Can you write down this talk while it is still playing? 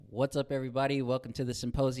What's up, everybody? Welcome to the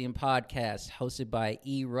Symposium Podcast, hosted by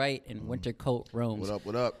E. Wright and Wintercoat Rome's. What up,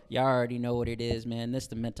 what up? Y'all already know what it is, man. This is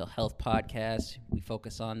the Mental Health Podcast. We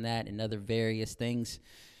focus on that and other various things.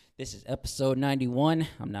 This is episode 91.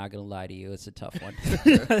 I'm not going to lie to you. It's a tough one.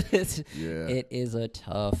 It is a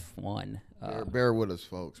tough one. Bear with us,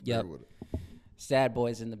 folks. Yep. Bear with us. Sad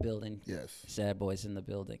boys in the building. Yes. Sad boys in the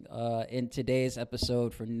building. In today's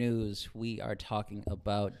episode for news, we are talking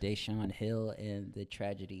about Deshaun Hill and the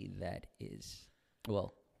tragedy that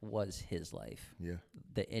was his life. Yeah.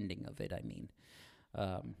 The ending of it, I mean.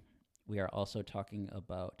 We are also talking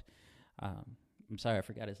about, I'm sorry, I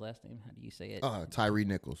forgot his last name. How do you say it? Tyree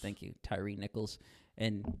Nichols. Thank you, Tyree Nichols.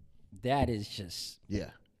 And that is just... Yeah.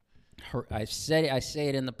 I say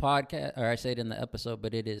it in the podcast, or I say it in the episode,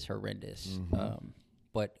 but it is horrendous. Mm-hmm.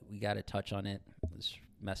 But we got to touch on it. It's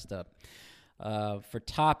messed up. For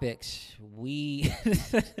topics, we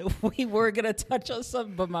were gonna touch on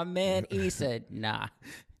something, but my man E said, "Nah,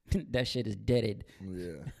 that shit is deaded."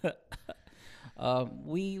 Yeah.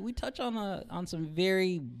 We touch on some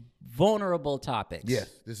very vulnerable topics. Yes,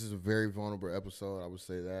 this is a very vulnerable episode. I would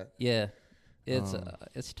say that. Yeah,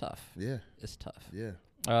 it's tough. Yeah. It's tough. Yeah.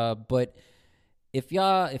 But if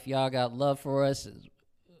y'all got love for us,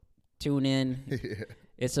 tune in. Yeah.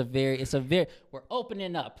 It's a very we're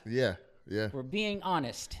opening up. Yeah. Yeah. We're being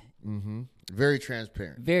honest. Mm-hmm. Very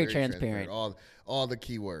transparent. Very transparent. All the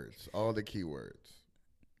keywords. All the keywords.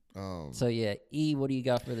 So yeah, E, what do you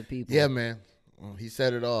got for the people? Yeah, man. He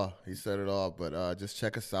said it all. But just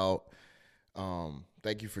check us out.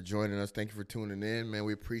 Thank you for joining us. Thank you for tuning in, man.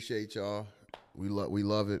 We appreciate y'all. We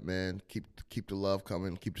love it, man. Keep the love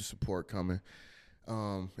coming. Keep the support coming.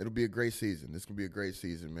 It'll be a great season. This can be a great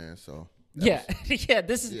season, man. So yeah.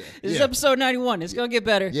 This is episode 91. It's gonna get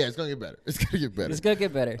better. Yeah, it's gonna get better. It's gonna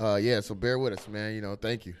get better. So bear with us, man.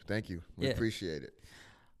 Thank you. We appreciate it.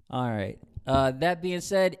 All right. That being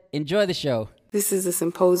said, enjoy the show. This is the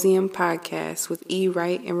Symposium Podcast with E.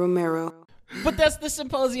 Wright and Romero. But that's the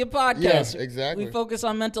Symposium Podcast. Yeah, exactly. We focus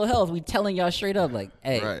on mental health. We telling y'all straight up, like,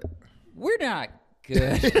 hey, right. We're not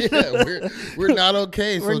good. Yeah, we're not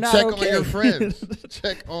okay. So check on your friends.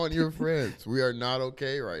 Check on your friends. We are not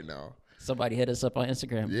okay right now. Somebody hit us up on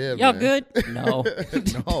Instagram. Yeah, y'all man. good? No.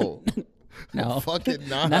 No. No. Fucking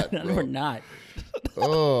not. No, we're not.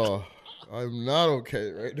 Oh, I'm not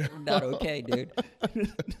okay right now. We're not okay, dude.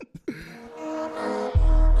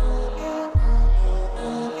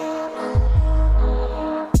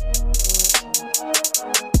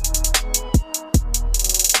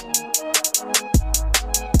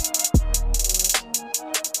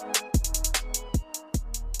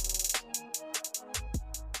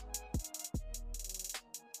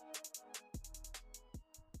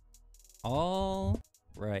 All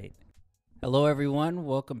right. Hello, everyone.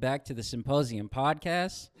 Welcome back to the Symposium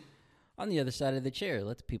Podcast. On the other side of the chair,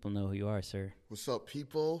 let the people know who you are, sir. What's up,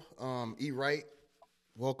 people? E. Wright,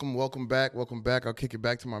 welcome back. I'll kick it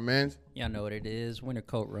back to my man. Y'all know what it is.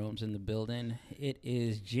 Wintercoat Rome's in the building. It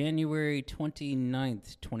is January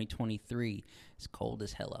 29th, 2023. It's cold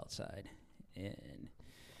as hell outside, and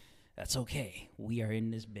that's okay. We are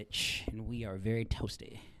in this bitch, and we are very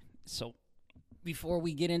toasty. So before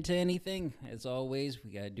we get into anything, as always, we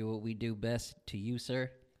got to do what we do best. To you, sir,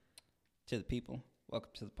 to the people, welcome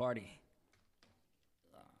to the party.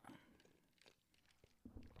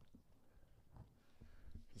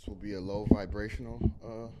 This will be a low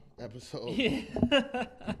vibrational episode. Yeah.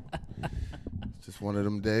 It's just one of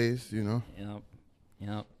them days, Yep.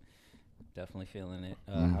 Definitely feeling it.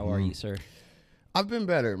 How are you, sir? I've been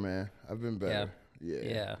better, man.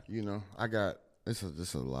 Yeah. Yeah. I got this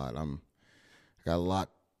is a lot. I got a lot.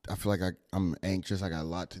 I feel like I'm anxious. I got a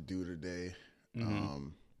lot to do today. Mm-hmm.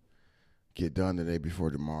 Get done today before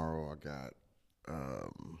tomorrow.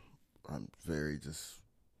 I'm very just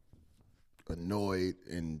annoyed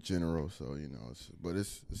in general. So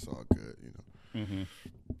it's all good. Mm-hmm.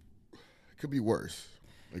 It could be worse.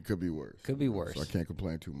 Could be worse. So I can't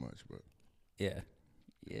complain too much. But yeah.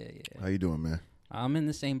 How you doing, man? I'm in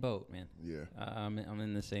the same boat, man. Yeah. I'm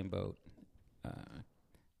in the same boat.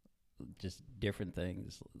 Just different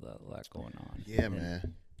things, a lot going on. Yeah,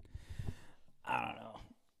 man. I don't know.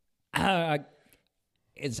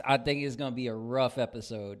 I think it's gonna be a rough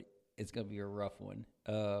episode. It's gonna be a rough one.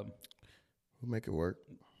 We'll make it work.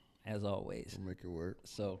 As always. We'll make it work.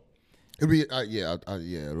 So it'll be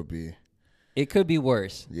it'll be. It could be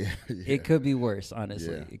worse. Yeah. It could be worse.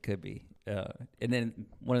 Honestly, Yeah. It could be. And then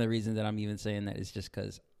one of the reasons that I'm even saying that is just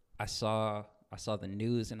because I saw the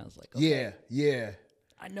news and I was like, okay, Yeah.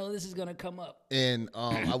 I know this is gonna come up. And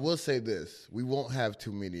I will say this: we won't have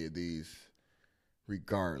too many of these,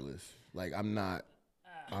 regardless. Like I'm not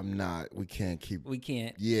I'm not. We can't keep. We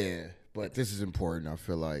can't. Yeah, but this is important. I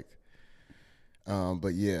feel like.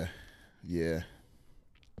 But yeah.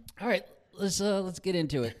 All right, let's get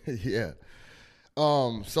into it. Yeah.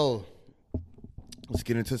 So let's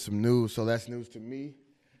get into some news. So that's news to me.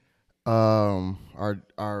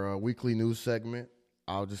 Our weekly news segment.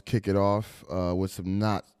 I'll just kick it off with some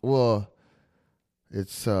not. Well,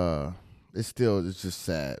 it's just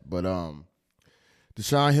sad, but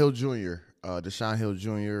Deshaun Hill Jr.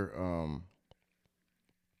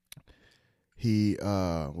 He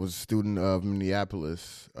was a student of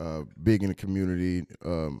Minneapolis, big in the community,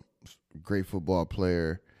 great football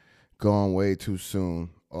player, gone way too soon.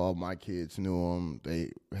 All my kids knew him.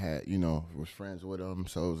 They had, was friends with him,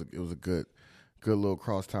 so it was a good little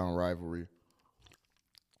crosstown rivalry.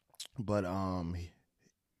 But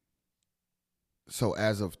so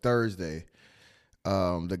as of Thursday,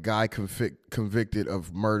 the guy convicted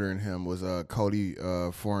of murdering him was Cody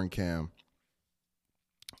Forencam.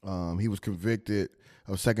 He was convicted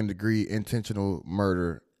of second-degree intentional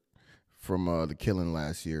murder from the killing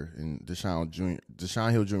last year. And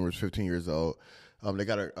Deshaun Hill Jr. was 15 years old. They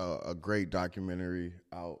got a great documentary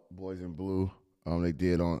out, Boys in Blue. They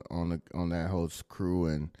did on that whole crew,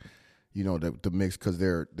 and the mix, because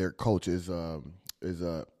their coach is a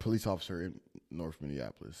police officer in North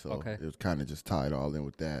Minneapolis, so Okay. it was kind of just tied all in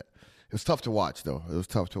with that. It was tough to watch, though. It was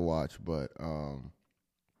tough to watch, but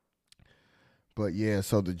yeah.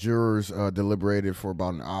 So the jurors deliberated for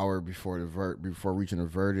about an hour before reaching a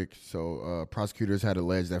verdict. So prosecutors had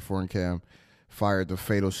alleged that Forencam fired the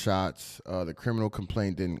fatal shots. The criminal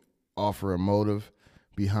complaint didn't offer a motive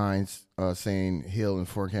behind, saying Hill and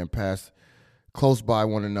Forencam passed close by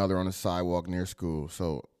one another on a sidewalk near school.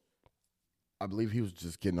 So I believe he was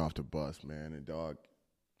just getting off the bus, man. And dog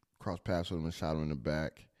crossed paths with him and shot him in the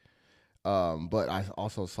back. But I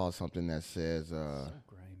also saw something that says So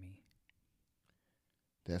grimy.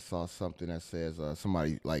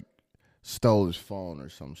 Somebody like stole his phone or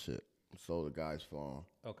some shit. Stole the guy's phone.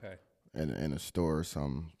 Okay. In a store or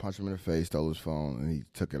something. Punched him in the face, stole his phone, and he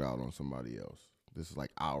took it out on somebody else. This is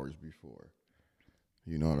like hours before.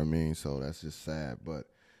 You know what I mean? So that's just sad. But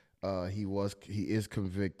he is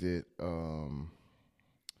convicted. What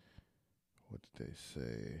did they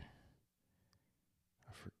say?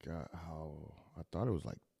 I forgot how. I thought it was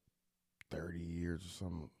like 30 years or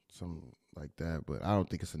something like that. But I don't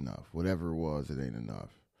think it's enough. Whatever it was, it ain't enough.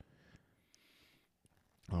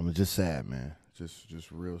 It's just sad, man.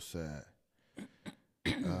 Just real sad.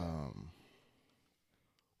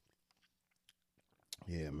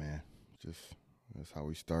 Yeah, man. Just that's how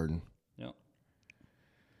we starting. Yep.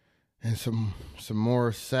 And some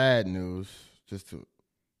more sad news, just to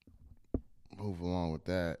move along with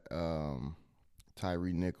that.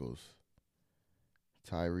 Tyree Nichols.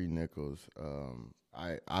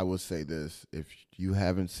 I will say this: if you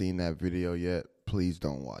haven't seen that video yet, please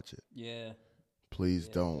don't watch it. Yeah. Please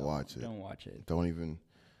don't watch it. Don't watch it.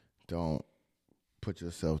 Don't put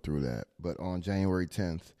yourself through that. But on January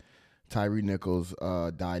 10th, Tyree Nichols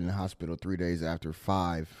died in the hospital 3 days after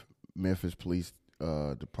 5 Memphis Police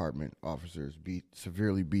Department officers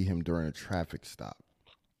severely beat him during a traffic stop.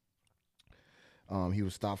 He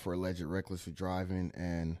was stopped for alleged reckless driving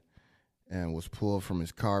and was pulled from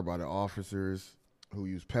his car by the officers, who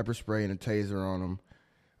used pepper spray and a taser on him.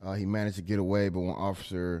 He managed to get away, but one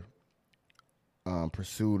officer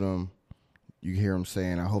pursued him. You hear him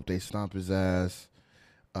saying, "I hope they stomp his ass."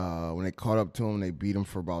 When they caught up to him, they beat him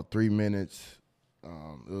for about 3 minutes.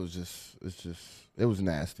 It was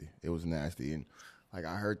nasty. It was nasty. And like,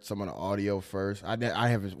 I heard some of the audio first. I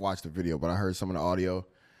haven't watched the video, but I heard some of the audio,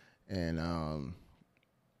 and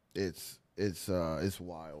it's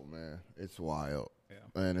wild, man. It's wild.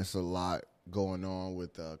 Yeah. And it's a lot going on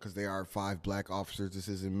with because there are 5 black officers. This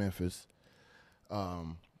is in Memphis.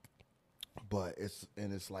 But it's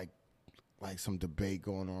like some debate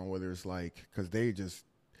going on, whether it's like, because they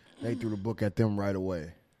threw the book at them right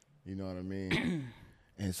away. You know what I mean?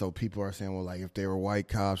 And so people are saying, well, like, if they were white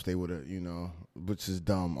cops, they would have, which is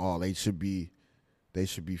dumb. They should be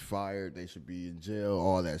fired. They should be in jail,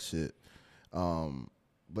 all that shit.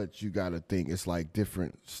 But you got to think, it's like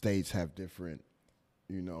different states have different,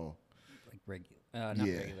 like not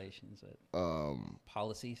regulations, but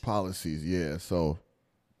policies. Policies, yeah. So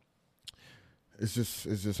it's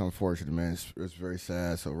just unfortunate, man. It's very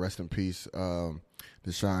sad. So rest in peace,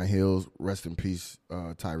 Deshaun Hill. Rest in peace,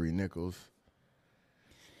 Tyree Nichols.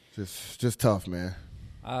 Just tough, man.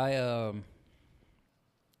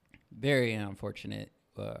 Very unfortunate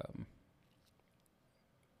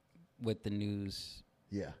with the news.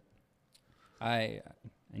 Yeah. I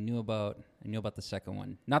knew about the second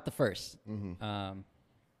one, not the first. Mm-hmm.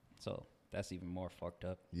 So that's even more fucked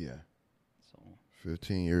up. Yeah. So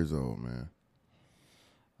 15 years old, man.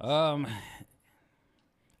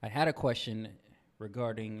 I had a question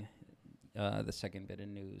regarding the second bit of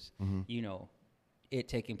news. You know, it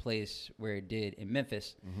taking place where it did in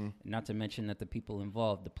Memphis. Not to mention that the people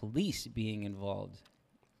involved, the police being involved,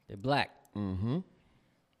 they're black.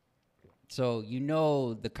 So you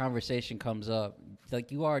know the conversation comes up.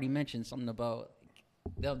 Like you already mentioned something about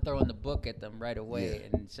them throwing the book at them right away,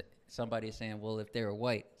 and somebody saying, "Well, if they were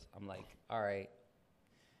white," I'm like, "All right,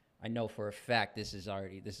 I know for a fact this is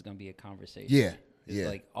going to be a conversation." Yeah, It's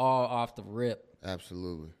like all off the rip.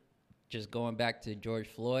 Absolutely. Just going back to George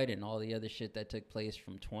Floyd and all the other shit that took place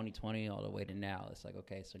from 2020 all the way to now. It's like,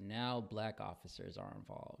 okay, so now black officers are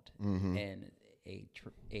involved, and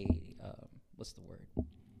what's the word?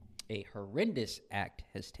 A horrendous act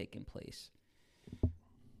has taken place.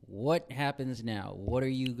 What happens now? What are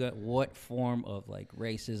you what form of like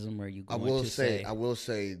racism are you going to say? I will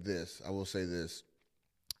say this.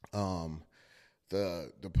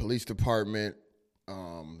 The police department,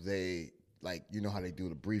 they, like, you know how they do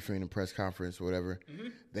the briefing and press conference or whatever.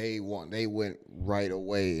 They went right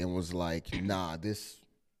away and was like, nah, this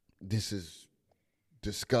is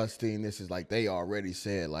disgusting. This is like, they already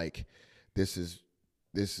said like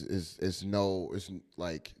it's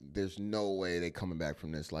like there's no way they coming back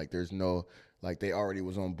from this. Like there's no, like they already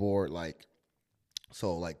was on board. Like,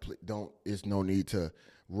 so like it's no need to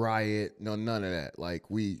riot. No, none of that. Like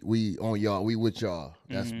we on y'all, we with y'all.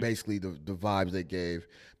 That's basically the vibes they gave.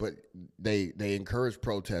 But they encourage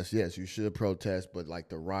protest. Yes, you should protest, but like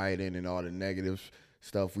the rioting and all the negative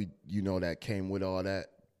stuff that came with all that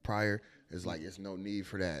prior is like, it's no need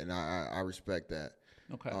for that. And I respect that.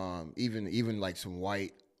 Okay. Even like some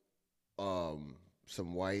white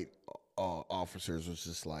officers was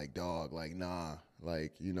just like, dog, like, nah,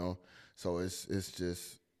 like, so it's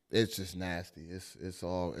just nasty. It's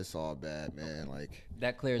all bad, man. Like,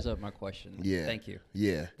 that clears up my question. Yeah. Thank you.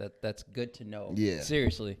 Yeah. That's good to know. Yeah.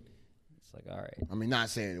 Seriously. It's like, all right. I mean, not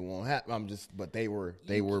saying it won't happen. But they were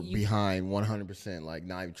behind 100%. Like,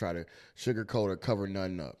 not even try to sugarcoat or cover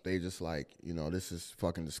nothing up. They just like, this is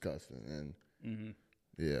fucking disgusting, and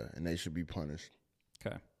yeah, and they should be punished.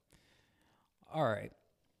 Okay. All right.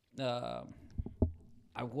 I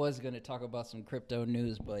was gonna talk about some crypto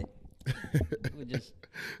news, but we'll just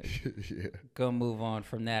go move on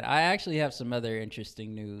from that. I actually have some other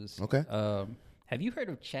interesting news. Okay. Have you heard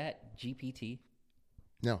of Chat GPT?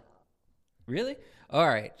 No. Really? All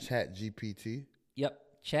right. Chat GPT? Yep.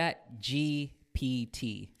 Chat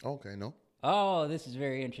GPT. Okay, no. Oh, this is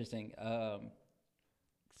very interesting.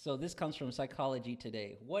 So this comes from Psychology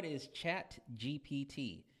Today. What is Chat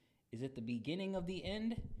GPT? Is it the beginning of the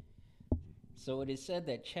end? So it is said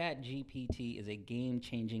that Chat GPT is a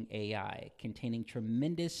game-changing AI containing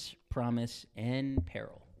tremendous promise and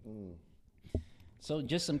peril. So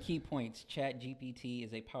just some key points. Chat GPT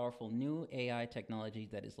is a powerful new AI technology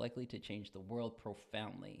that is likely to change the world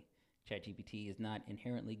profoundly. Chat GPT is not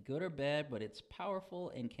inherently good or bad, but it's powerful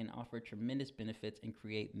and can offer tremendous benefits and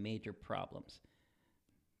create major problems.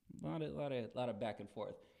 A lot of back and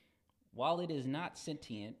forth. While it is not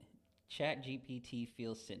sentient, ChatGPT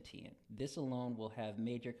feels sentient. This alone will have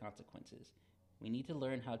major consequences. We need to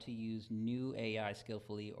learn how to use new AI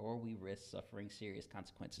skillfully, or we risk suffering serious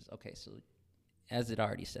consequences. Okay, so as it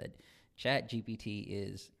already said, ChatGPT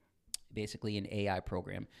is basically an AI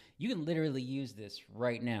program. You can literally use this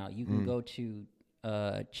right now. You can go to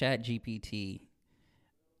ChatGPT,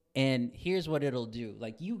 and here's what it'll do.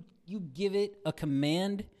 Like you give it a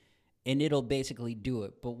command, and it'll basically do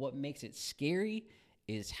it. But what makes it scary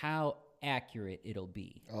is how accurate it'll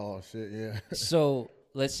be. Oh, shit, yeah. So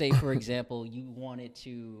let's say, for example, you wanted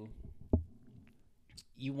to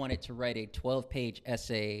write a 12-page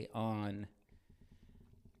essay on,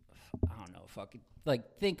 I don't know,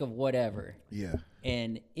 think of whatever. Yeah.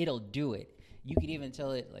 And it'll do it. You could even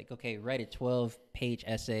tell it, like, okay, write a 12-page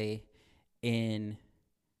essay in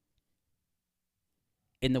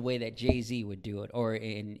the way that Jay-Z would do it, or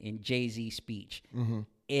in Jay-Z speech.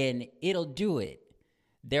 And it'll do it.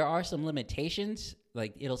 There are some limitations.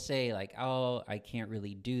 Like, it'll say, like, oh, I can't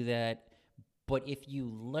really do that. But if you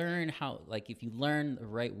learn if you learn the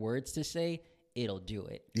right words to say, it'll do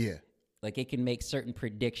it. Yeah. Like, it can make certain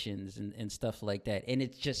predictions and stuff like that. And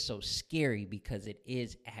it's just so scary because it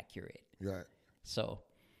is accurate. Right. So,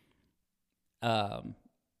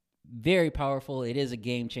 very powerful. It is a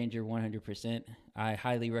game changer, 100%. I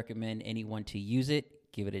highly recommend anyone to use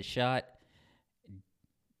it. Give it a shot.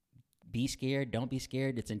 Be scared. Don't be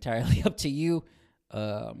scared. It's entirely up to you.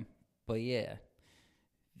 But yeah,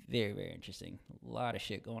 very, very interesting. A lot of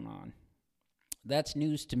shit going on. That's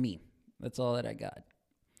news to me. That's all that I got.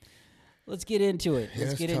 Let's get into it. Yeah,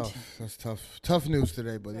 Let's get tough. That's tough. Tough news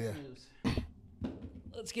today, but yeah. into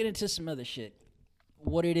Let's get into some other shit.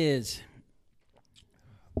 What it is.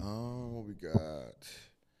 What we got?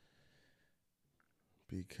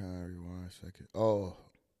 Be kind. Rewind a second. Oh,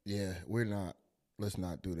 yeah. We're not. Let's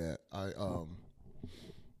not do that. I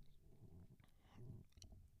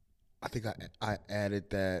think I added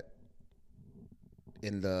that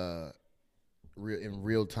in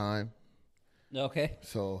real time. Okay.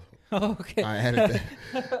 So Okay. I added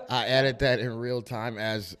that. I added that in real time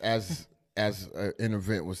as an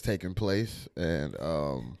event was taking place, and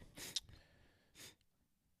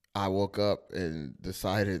I woke up and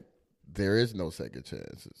decided there is no second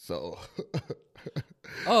chance. So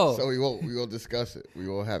so we won't discuss it. We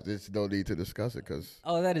won't have. There's no need to discuss it because.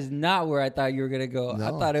 Oh, that is not where I thought you were gonna go. No.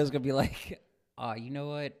 I thought it was gonna be like, oh, you know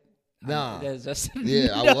what? Nah. Yeah,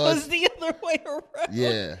 I was. was the other way around.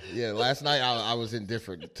 Yeah. Last night I was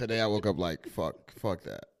indifferent. Today I woke up like fuck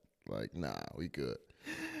that. Like nah, we good.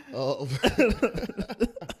 Oh.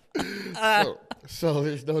 so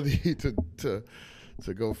there's no need to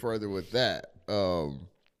go further with that. So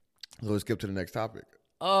let's skip to the next topic.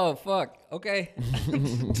 Oh fuck. Okay.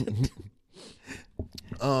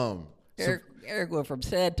 Eric went from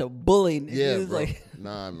sad to bullying. Yeah, He was bro. like,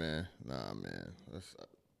 Nah, man.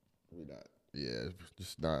 We not. Yeah,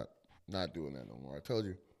 just not doing that no more. I told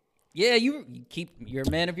you. yeah, you're a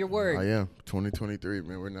man of your word. I am. 2023,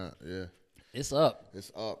 man. We're not. Yeah, It's up.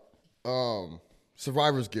 it's up.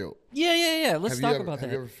 Survivor's guilt. Yeah. Let's talk about that.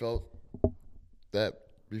 Have you ever felt that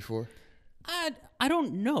before? I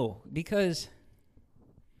don't know, because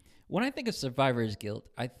when I think of survivor's guilt,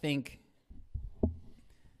 I think,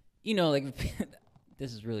 like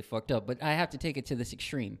this is really fucked up, but I have to take it to this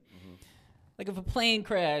extreme. Mm-hmm. Like if a plane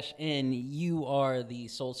crash and you are the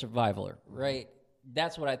sole survivor, right?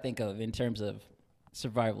 That's what I think of in terms of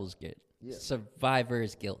survivor's guilt. Yeah.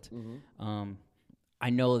 Survivor's guilt. Mm-hmm. I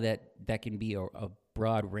know that can be a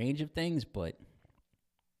broad range of things, but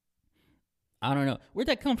I don't know. Where'd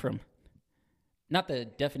that come from? Not the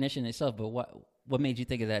definition itself, but what made you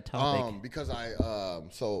think of that topic? Because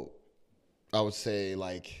so I would say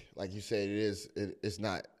like you said, it's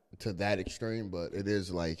not to that extreme, but it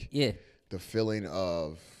is like the feeling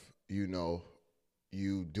of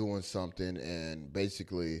you doing something, and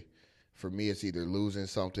basically for me it's either losing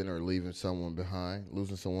something or leaving someone behind,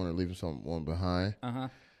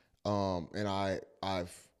 and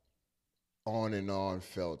I've on and on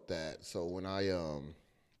felt that. So when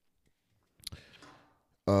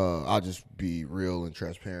I'll just be real and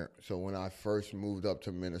transparent. So when I first moved up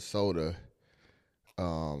to Minnesota,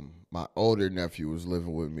 my older nephew was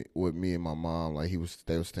living with me and my mom. Like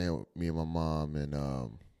they were staying with me and my mom and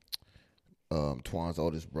Twan's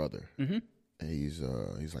oldest brother. Mm-hmm. And he's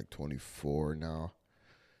like 24 now.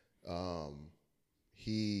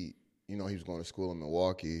 He was going to school in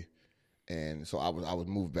Milwaukee, and so I was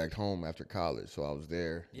moved back home after college. So I was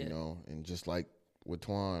there, and just like with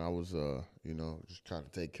Twan, I was just trying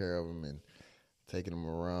to take care of him and taking him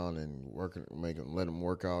around and let him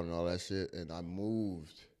work out and all that shit. And I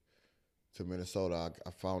moved to Minnesota.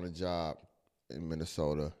 I found a job in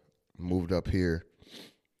Minnesota, moved up here,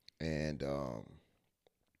 and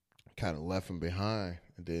kind of left him behind.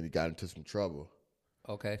 And then he got into some trouble.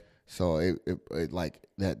 Okay. So it like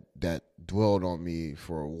that dwelled on me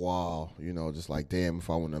for a while. Just like, damn, if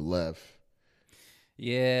I wouldn't have left.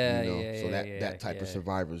 Yeah, So that type of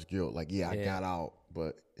survivor's guilt. Like, I got out,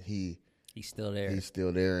 but he's still there. He's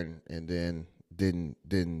still there, and then then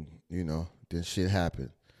shit happened.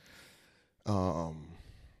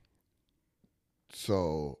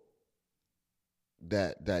 So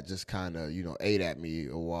that just kind of ate at me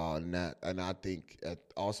a while, and I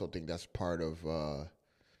also think that's part of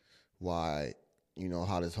why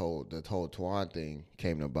how the whole Twan thing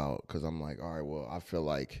came about, because I'm like, all right, well, I feel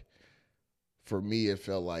like. For me, it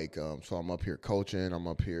felt like, so I'm up here coaching, I'm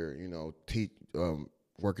up here,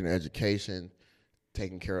 working in education,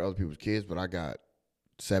 taking care of other people's kids, but I got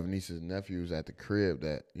 7 nieces and nephews at the crib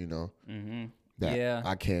that, that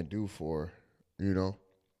I can't do for,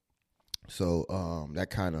 So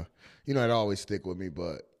that kind of, it always stick with me,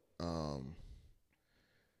 but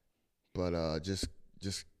just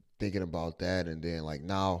thinking about that, and then like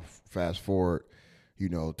now, fast forward,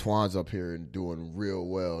 Twan's up here and doing real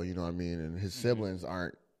well, you know what I mean? And his siblings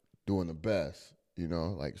aren't doing the best,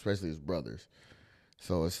 like especially his brothers.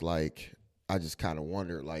 So it's like, I just kind of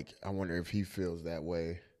wonder, like, I wonder if he feels that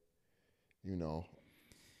way,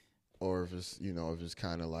 or if it's, if it's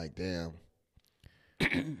kind of like, damn.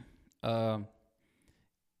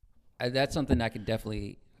 That's something I can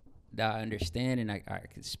definitely that I understand and I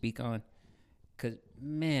could speak on. Because,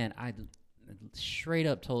 man, I straight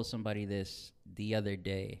up told somebody this the other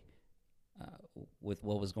day with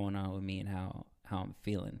what was going on with me and how I'm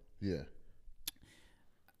feeling. Yeah.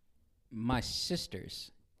 My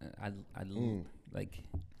sisters, like,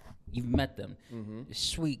 you've met them.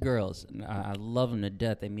 Sweet girls. And I love them to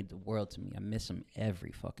death. They mean the world to me. I miss them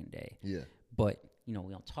every fucking day. Yeah. But, you know,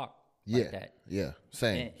 we don't talk like that. Yeah.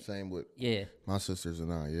 Same with my sisters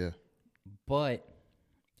and I, yeah. But,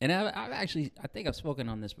 and I think I've spoken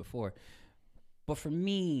on this before, but for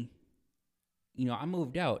me, you know, I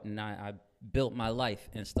moved out and I built my life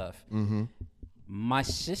and stuff. Mm-hmm. My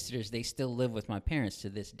sisters, they still live with my parents to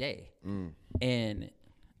this day. And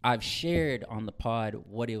I've shared on the pod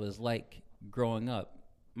what it was like growing up.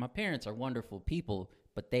 My parents are wonderful people,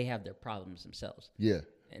 but they have their problems themselves. Yeah.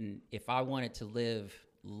 And if I wanted to live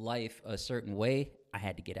life a certain way, I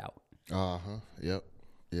had to get out. Uh-huh. Yep.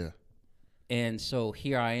 Yeah. And so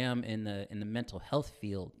here I am in the mental health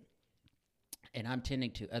field, and I'm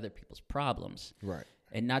tending to other people's problems. Right.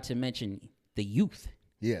 And not to mention the youth.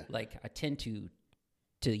 Yeah. Like, I tend to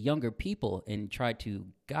younger people and try to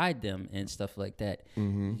guide them and stuff like that.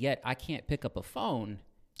 Yet I can't pick up a phone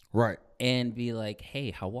Right. and be like,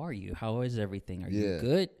 hey, how are you? How is everything? Are you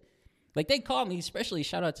good? Like, they call me, especially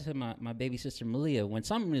shout out to my baby sister Malia. When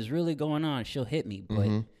something is really going on, she'll hit me.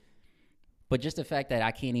 But just the fact that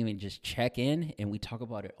I can't even just check in and we talk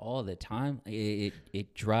about it all the time,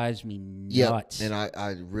 it drives me nuts. And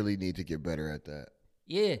I really need to get better at that.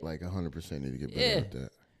 Yeah. Like 100% need to get better at that.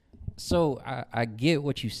 So I get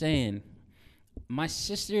what you're saying. My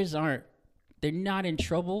sisters they're not in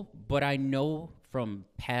trouble, but I know from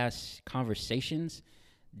past conversations,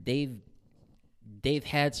 they've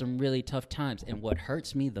had some really tough times. And what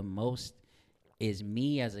hurts me the most is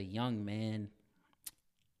me as a young man,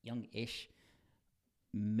 young-ish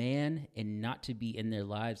man, and not to be in their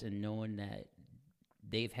lives and knowing that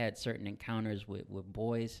they've had certain encounters with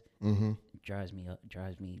boys. Drives me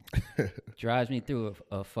through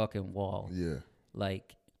a fucking wall. Yeah.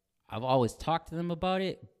 Like, I've always talked to them about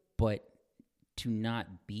it, but to not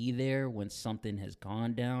be there when something has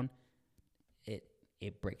gone down,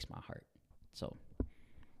 it breaks my heart. So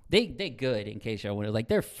they good, in case y'all wonder. Like,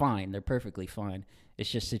 they're fine. They're perfectly fine. It's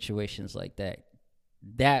just situations like that.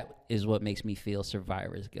 That is what makes me feel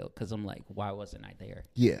survivor's guilt, because I'm like, why wasn't I there?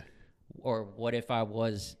 Yeah. Or what if I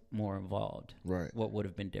was more involved? Right. What would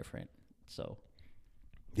have been different? So,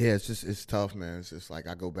 yeah, it's tough, man. It's just like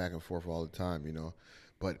I go back and forth all the time, you know.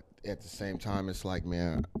 But at the same time, it's like,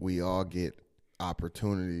 man, we all get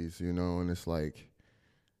opportunities, you know, and it's like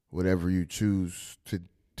whatever you choose to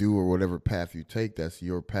do or whatever path you take, that's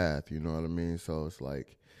your path, you know what I mean? So it's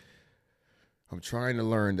like I'm trying to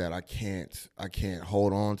learn that I can't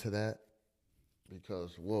hold on to that,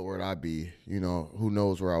 because what would I be? You know, who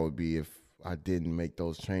knows where I would be if I didn't make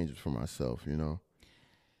those changes for myself, you know?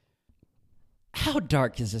 How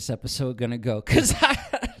dark is this episode gonna go? Cause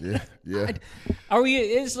are we?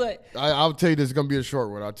 It's like I'll tell you, this is gonna be a short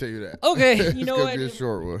one. I'll tell you that. Okay, you know what? It's gonna be a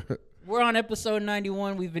short one. We're on episode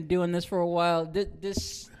 91. We've been doing this for a while.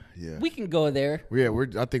 This we can go there. Yeah,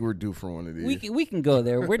 I think we're due for one of these. We can go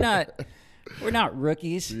there. We're not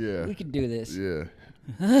rookies. Yeah, we can do this. Yeah.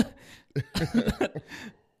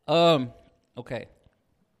 Okay.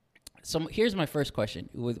 So here's my first question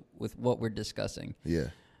with what we're discussing.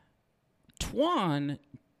 Yeah. Twan,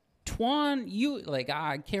 you, like,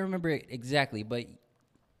 I can't remember it exactly, but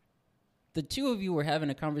the two of you were having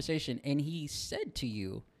a conversation, and he said to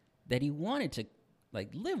you that he wanted to, like,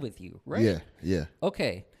 live with you, right? Yeah, yeah.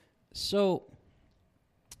 Okay, so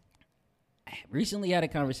I recently had a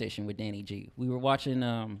conversation with Danny G. We were watching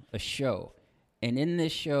a show, and in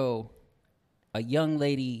this show, a young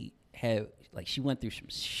lady she went through some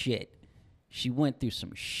shit.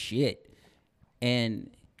 And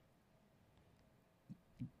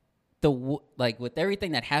with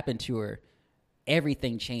everything that happened to her,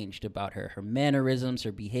 everything changed about her mannerisms,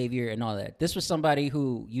 her behavior, and all that. This was somebody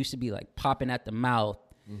who used to be like popping at the mouth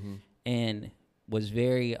and was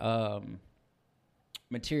very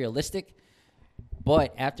materialistic.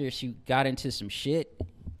 But after she got into some shit,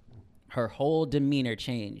 her whole demeanor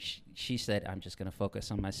changed. She said, I'm just going to focus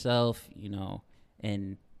on myself, you know,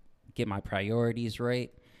 and get my priorities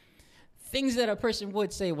right. Things that a person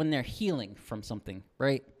would say when they're healing from something,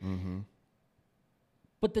 right? Mm-hmm.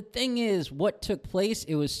 But the thing is, what took place,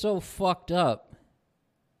 it was so fucked up.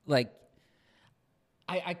 Like,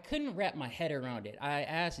 I couldn't wrap my head around it. I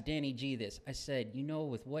asked Danny G this. I said, you know,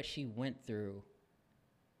 with what she went through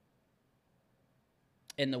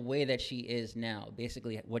and the way that she is now,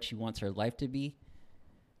 basically what she wants her life to be,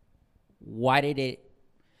 why did it,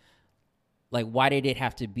 Like, why did it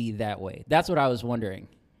have to be that way? That's what I was wondering.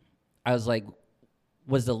 I was like,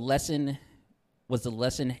 was the lesson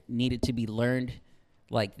needed to be learned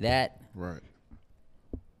like that? Right.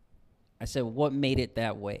 I said, what made it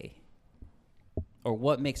that way? Or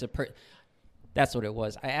what makes a that's what it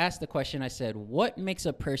was. I asked the question, I said, what makes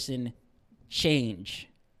a person change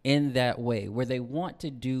in that way where they want to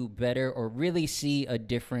do better or really see a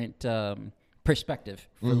different perspective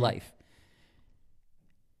for life?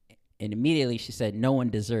 And immediately she said, no one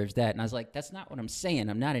deserves that. And I was like, that's not what I'm saying.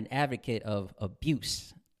 I'm not an advocate of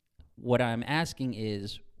abuse. What I'm asking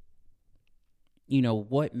is,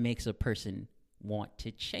 what makes a person want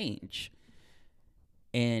to change?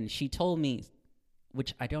 And she told me,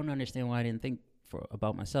 which I don't understand why I didn't think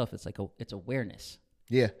about myself. It's like it's awareness.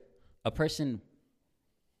 Yeah. A person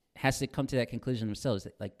has to come to that conclusion themselves,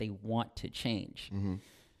 that like they want to change. Mm-hmm.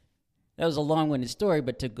 That was a long-winded story,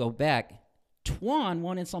 but to go back, Twan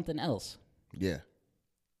wanted something else. Yeah.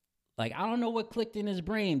 Like, I don't know what clicked in his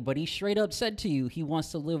brain, but he straight up said to you he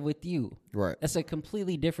wants to live with you. Right. That's a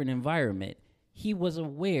completely different environment. He was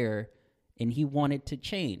aware and he wanted to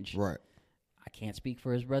change. Right. I can't speak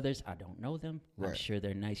for his brothers. I don't know them. Right. I'm sure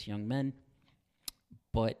they're nice young men.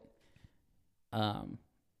 But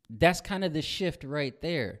that's kind of the shift right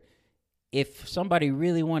there. If somebody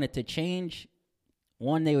really wanted to change,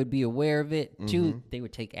 one, they would be aware of it. Mm-hmm. Two, they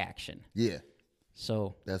would take action. Yeah.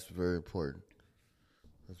 So that's very important.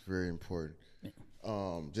 That's very important. Yeah.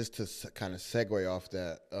 Just to kind of segue off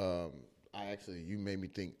that, you made me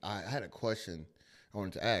think. I had a question I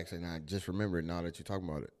wanted to ask, and I just remembered now that you're talking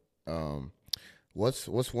about it.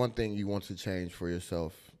 What's one thing you want to change for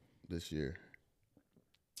yourself this year?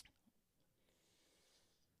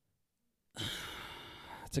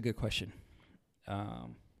 That's a good question. Are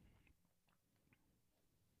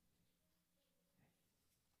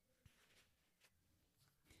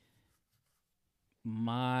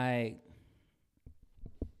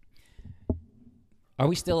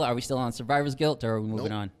we still on survivor's guilt, or are we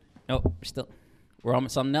moving on? Nope, we're on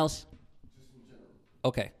something else.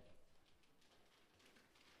 Okay.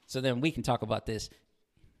 So then we can talk about this.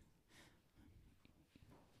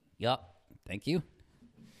 Yup. Thank you.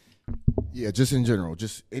 Yeah, just in general,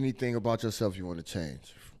 just anything about yourself you want to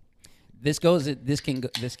change. This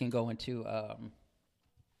can go into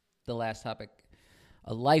the last topic,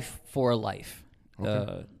 a life for a life.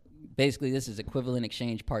 Okay. Basically, this is equivalent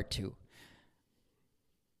exchange part 2.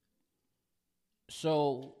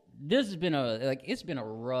 So this has been it's been a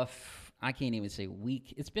rough, I can't even say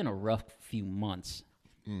week. It's been a rough few months.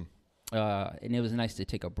 And it was nice to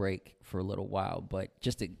take a break for a little while, but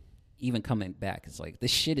just to even coming back, it's like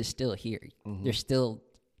this shit is still here. Mm-hmm.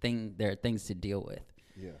 There are things to deal with.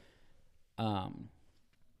 Yeah.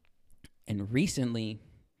 And recently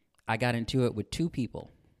I got into it with 2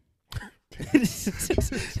 people.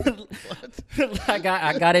 I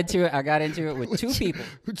got into it with 2 people.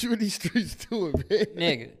 What you in these streets doing, man?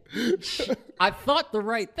 Nigga, I thought the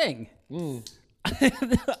right thing.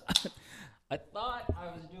 I thought I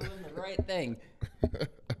was doing the right thing.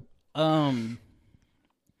 And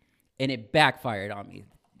it backfired on me,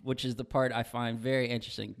 which is the part I find very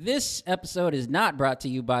interesting. This episode is not brought to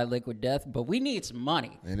you by Liquid Death, but we need some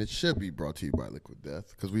money. And it should be brought to you by Liquid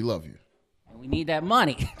Death because we love you. And we need that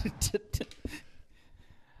money.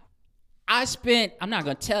 I'm not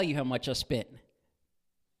going to tell you how much I spent,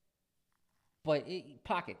 but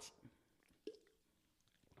pockets.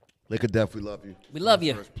 Liquid Death, we love you. We love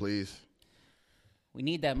you. First, please. We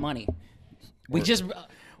need that money. We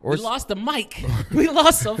lost the mic. We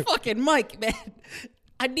lost the fucking mic, man.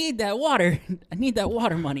 I need that water. I need that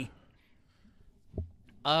water money.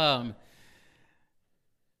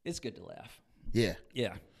 It's good to laugh. Yeah.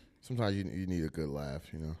 Yeah. Sometimes you need a good laugh,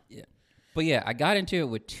 you know? Yeah. But yeah, I got into it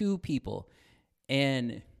with 2 people.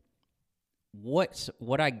 And what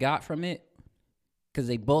I got from it, because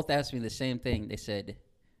they both asked me the same thing. They said,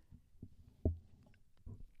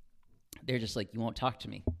 they're just like, you won't talk to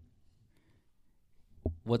me.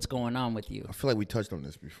 What's going on with you? I feel like we touched on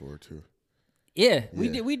this before, too. Yeah.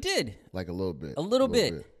 We did. Like a little bit. A little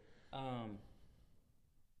bit. How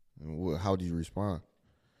do you respond?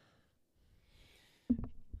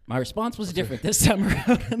 My response was different this time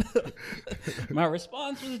around.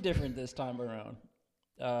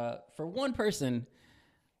 For one person,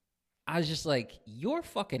 I was just like, you're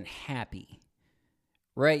fucking happy,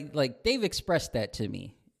 right? Like, they've expressed that to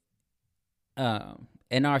me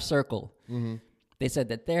in our circle. Mm-hmm. They said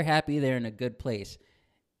that they're happy, they're in a good place.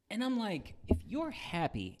 And I'm like, if you're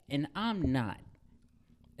happy and I'm not,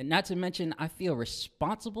 and not to mention I feel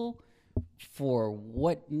responsible for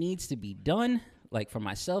what needs to be done, like for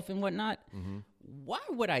myself and whatnot, mm-hmm. why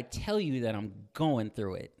would I tell you that I'm going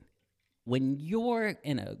through it when you're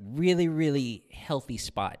in a really, really healthy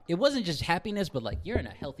spot? It wasn't just happiness, but like you're in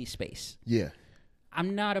a healthy space. Yeah.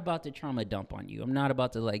 I'm not about to trauma dump on you. I'm not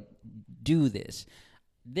about to like do this.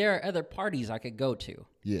 There are other parties I could go to.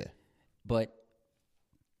 Yeah. But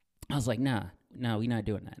I was like, nah, we're not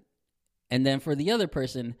doing that. And then for the other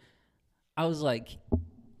person, I was like,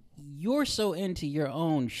 you're so into your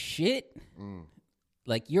own shit.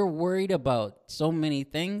 Like you're worried about so many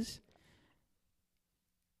things.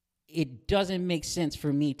 It doesn't make sense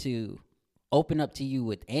for me to open up to you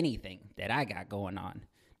with anything that I got going on.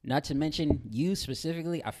 Not to mention you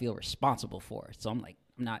specifically, I feel responsible for. So I'm like,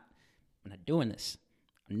 I'm not doing this.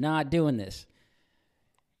 I'm not doing this.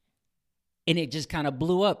 And it just kind of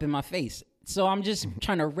blew up in my face. So I'm just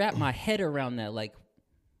trying to wrap my head around that. Like,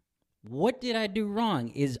 what did I do wrong?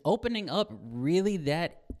 Is opening up really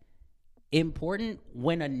that important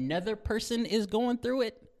when another person is going through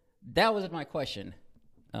it? That was my question.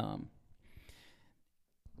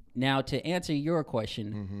 Now, to answer your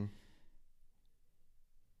question,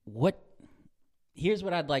 here's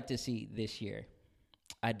what I'd like to see this year.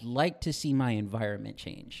 I'd like to see my environment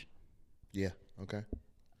change. Yeah. Okay.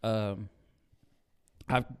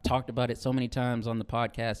 I've talked about it so many times on the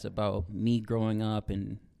podcast about me growing up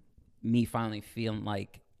and me finally feeling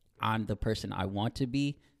like I'm the person I want to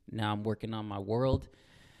be. Now I'm working on my world.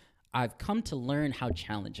 I've come to learn how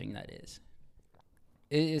challenging that is.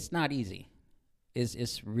 It's not easy.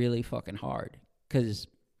 It's really fucking hard because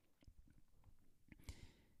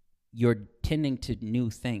you're tending to new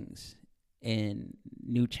things and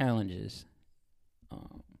new challenges.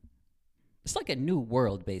 It's like a new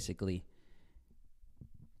world, basically.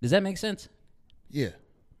 Does that make sense? Yeah,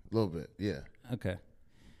 a little bit. Yeah. Okay.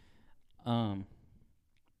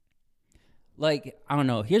 Like, I don't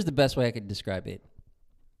know. Here's the best way I could describe it.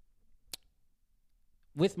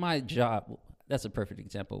 With my job, that's a perfect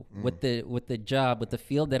example. With the job, with the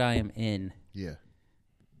field that I am in. Yeah.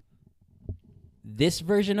 This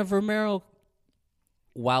version of Romero,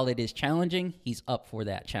 while it is challenging, he's up for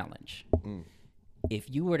that challenge. If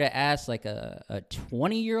you were to ask like a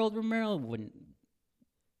 20-year-old Romero,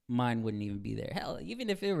 mine wouldn't even be there. Hell, even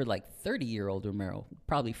if it were like 30-year-old Romero,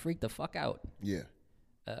 probably freak the fuck out. Yeah.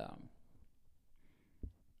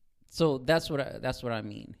 So that's what I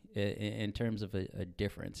mean in terms of a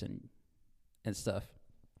difference and stuff.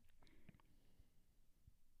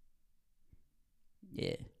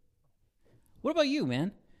 Yeah. What about you,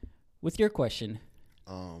 man? With your question.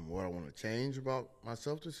 What I want to change about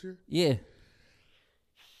myself this year? Yeah.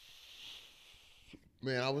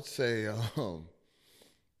 Man, I would say,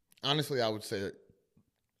 honestly, I would say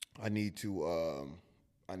I need to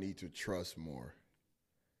trust more.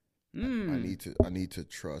 I need to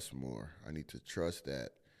trust more. I need to trust that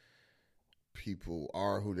people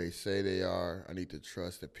are who they say they are. I need to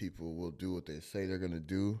trust that people will do what they say they're going to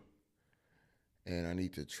do. And I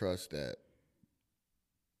need to trust that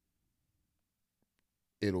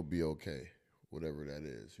it'll be okay, whatever that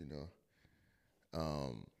is, you know.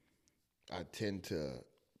 I tend to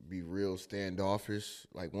be real standoffish.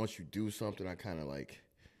 Like once you do something, I kind of like,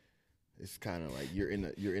 it's kind of like you're in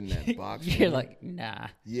that box. You're like, nah.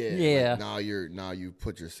 Yeah. Like now you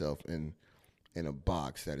put yourself in a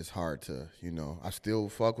box that is hard to, you know. I still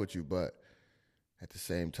fuck with you, but at the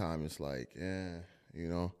same time, it's like, you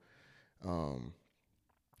know. I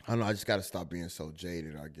don't know. I just got to stop being so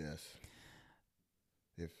jaded, I guess.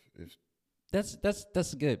 If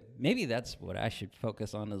That's good. Maybe that's what I should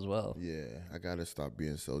focus on as well. Yeah, I gotta stop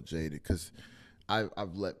being so jaded because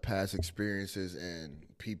I've let past experiences and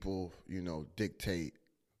people, you know, dictate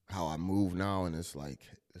how I move now, and it's like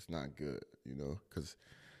it's not good, you know, because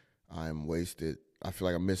I'm wasted. I feel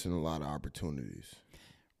like I'm missing a lot of opportunities.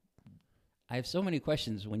 I have so many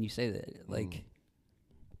questions when you say that. Like,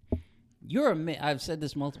 you're a man. I've said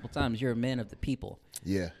this multiple times. You're a man of the people.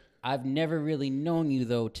 Yeah. I've never really known you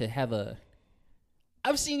though to have a.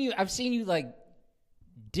 I've seen you like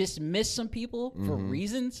dismiss some people for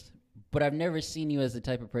reasons, but I've never seen you as the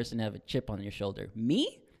type of person to have a chip on your shoulder.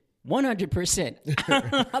 Me,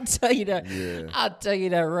 100%. I'll tell you that. Yeah. I'll tell you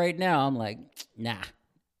that right now. I'm like, nah,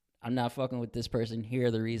 I'm not fucking with this person. Here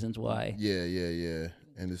are the reasons why. Yeah.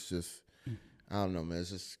 And it's just, I don't know, man. It's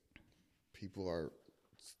just people are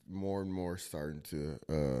more and more starting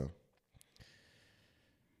to.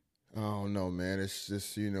 I don't know, man. It's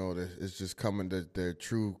just, you know, it's just coming, their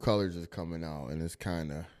true colors is coming out. And it's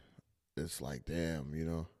kind of, it's like, damn, you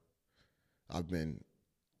know, I've been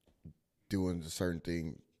doing a certain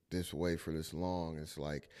thing this way for this long. It's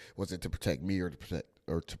like, was it to protect me or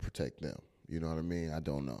to protect them? You know what I mean? I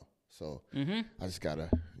don't know. So I just got to,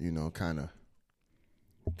 you know, kind of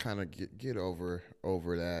kind of get over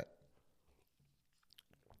that,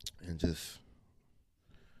 and just,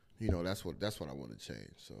 that's what I want to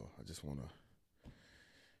change. So I just want to,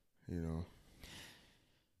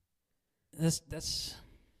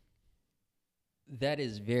 that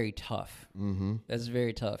is very tough. Mm-hmm. That's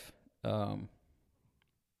very tough.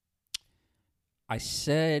 I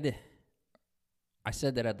said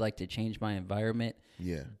that I'd like to change my environment.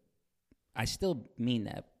 Yeah. I still mean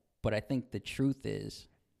that, but I think the truth is,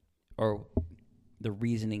 or the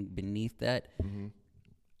reasoning beneath that, Mm-hmm.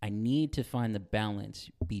 I need to find the balance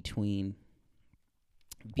between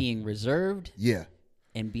being reserved Yeah.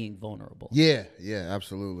 and being vulnerable. Yeah. Yeah.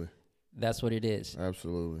 Absolutely. That's what it is.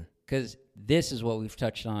 Absolutely. Because this is what we've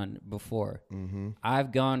touched on before. Mm-hmm.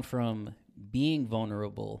 I've gone from being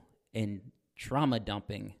vulnerable and trauma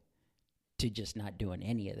dumping to just not doing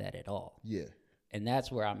any of that at all. Yeah. And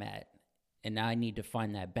that's where I'm at. And now I need to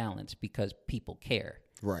find that balance because people care.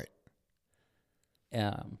 Right.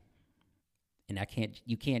 And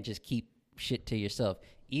you can't just keep shit to yourself.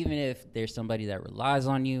 Even if there's somebody that relies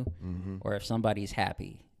on you, Mm-hmm. or if somebody's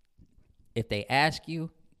happy. If they ask you,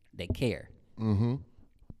 they care. Mm-hmm.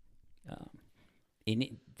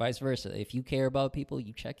 Vice versa. If you care about people,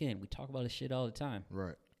 you check in. We talk about this shit all the time.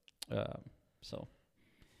 Right. So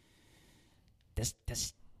that's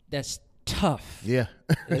tough. Yeah.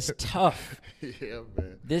 That's tough. Yeah,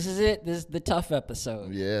 man. This is it. This is the tough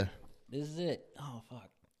episode. Yeah. This is it. Oh, fuck.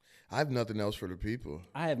 I have nothing else for the people.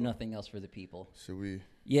 I have nothing else for the people. Should we?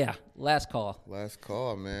 Yeah, last call. Last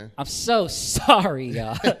call, man. I'm so sorry,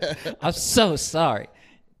 y'all. I'm so sorry.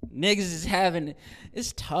 Niggas is having,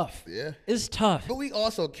 it's tough. Yeah. It's tough. But we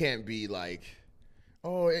also can't be like,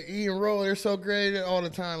 oh, E and Roll, they're so great all the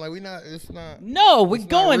time. Like, it's not. No, we're it's not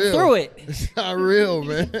going real. through it. It's not real,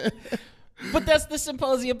 man. But that's the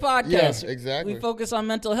Symposium podcast. Yeah, exactly. We focus on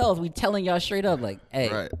mental health. We telling y'all straight up, like, hey,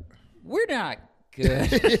 Right. we're not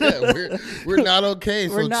good. Yeah, we're not okay.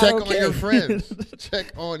 We're So not check okay. on your friends.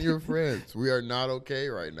 Check on your friends. We are not okay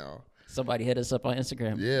right now. Somebody hit us up on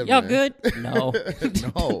Instagram. Yeah, y'all man. good? No.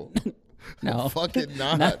 No. No. Fucking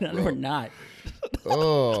not, No, bro. we're not.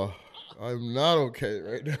 Oh, I'm not okay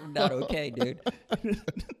right now. We're not okay, dude.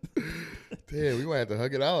 Damn, we might have to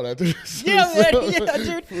hug it out after this. Yeah, man.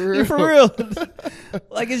 Yeah, dude. For real.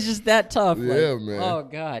 Like, it's just that tough. Yeah, like, man. Oh,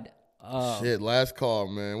 God. Shit, last call,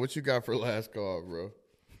 man. What you got for last call, bro?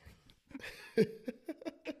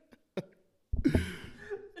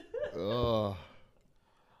 Oh.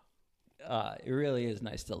 It really is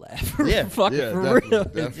nice to laugh. Yeah, Fuck, yeah, for definitely, real.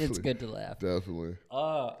 definitely. It's good to laugh. Definitely.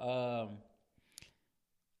 Fuck, man.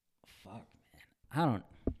 I don't.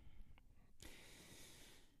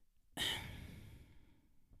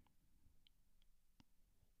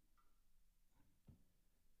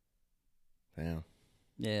 Damn.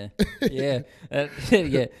 Yeah, yeah,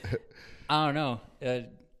 yeah. I don't know.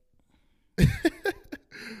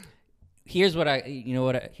 Here's what I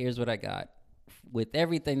got with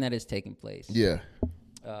everything that has taken place. Yeah.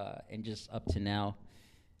 And just up to now,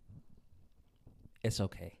 it's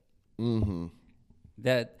okay. Mm-hmm.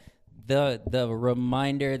 That the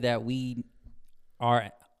reminder that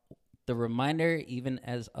even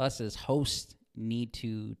as us as hosts need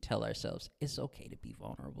to tell ourselves it's okay to be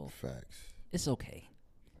vulnerable. Facts. It's okay.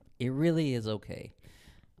 It really is okay.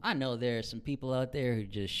 I know there are some people out there who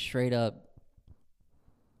just straight up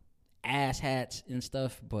ass hats and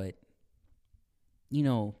stuff, but you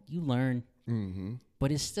learn. Mm-hmm.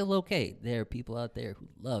 But it's still okay. There are people out there who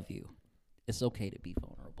love you. It's okay to be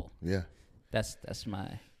vulnerable. Yeah. That's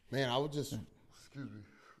my. Man, I would just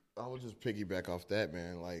piggyback off that,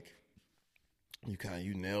 man. Like,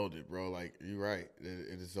 you nailed it, bro. Like, you're right.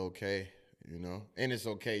 It is okay, and it's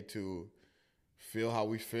okay to feel how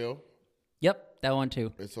we feel. Yep, that one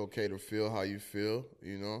too. It's okay to feel how you feel,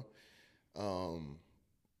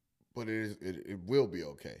 but it will be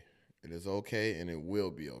okay. It is okay, and it will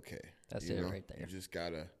be okay. That's it right there. You just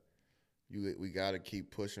we gotta keep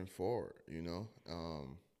pushing forward, and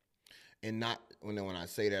not when I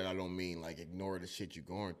say that, I don't mean like ignore the shit you're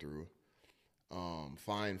going through.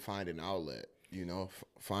 Find an outlet,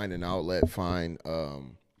 find an outlet, find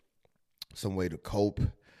some way to cope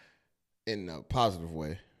in a positive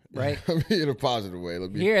way. Right. I mean, in a positive way.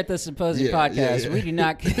 Here at the Symposium podcast, we do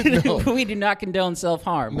not we do not condone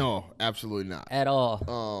self-harm. No, absolutely not. At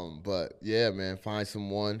all. But yeah, man, find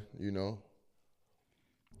someone,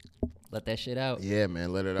 Let that shit out. Yeah,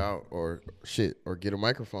 man, let it out, or get a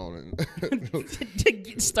microphone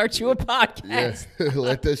and Start you a podcast. Yeah,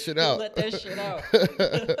 let that shit out. Let that shit out.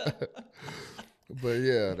 But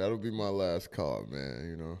yeah, that'll be my last call,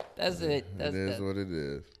 man. That's it. It is what it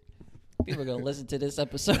is. People are gonna listen to this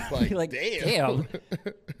episode and Like, be like, damn. damn.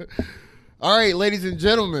 All right, ladies and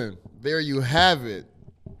gentlemen, there you have it.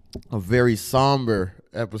 A very somber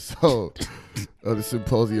episode of the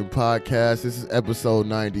Symposium Podcast. This is episode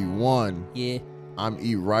 91. Yeah. I'm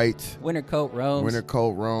E. Wright. Winter coat roams. Winter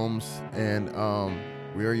Coat Roams. And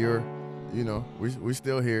we are your, we're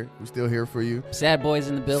still here. We're still here for you. Sad boys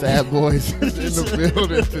in the building. Sad boys is in the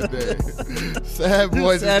building today. Sad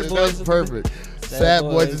boys. Sad boys That's perfect. Sad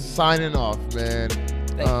boys is signing off, man.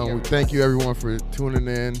 Thank you. Thank you everyone for tuning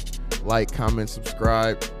in. Like, comment,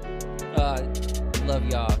 subscribe. Love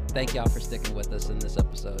y'all. Thank y'all for sticking with us in this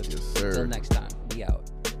episode. Yes, sir. Until next time. Be out.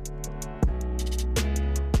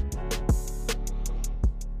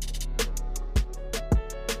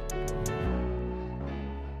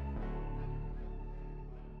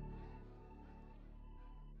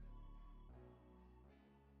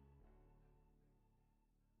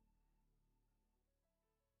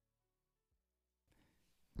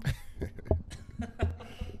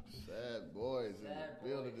 Sad boys in the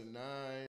building tonight.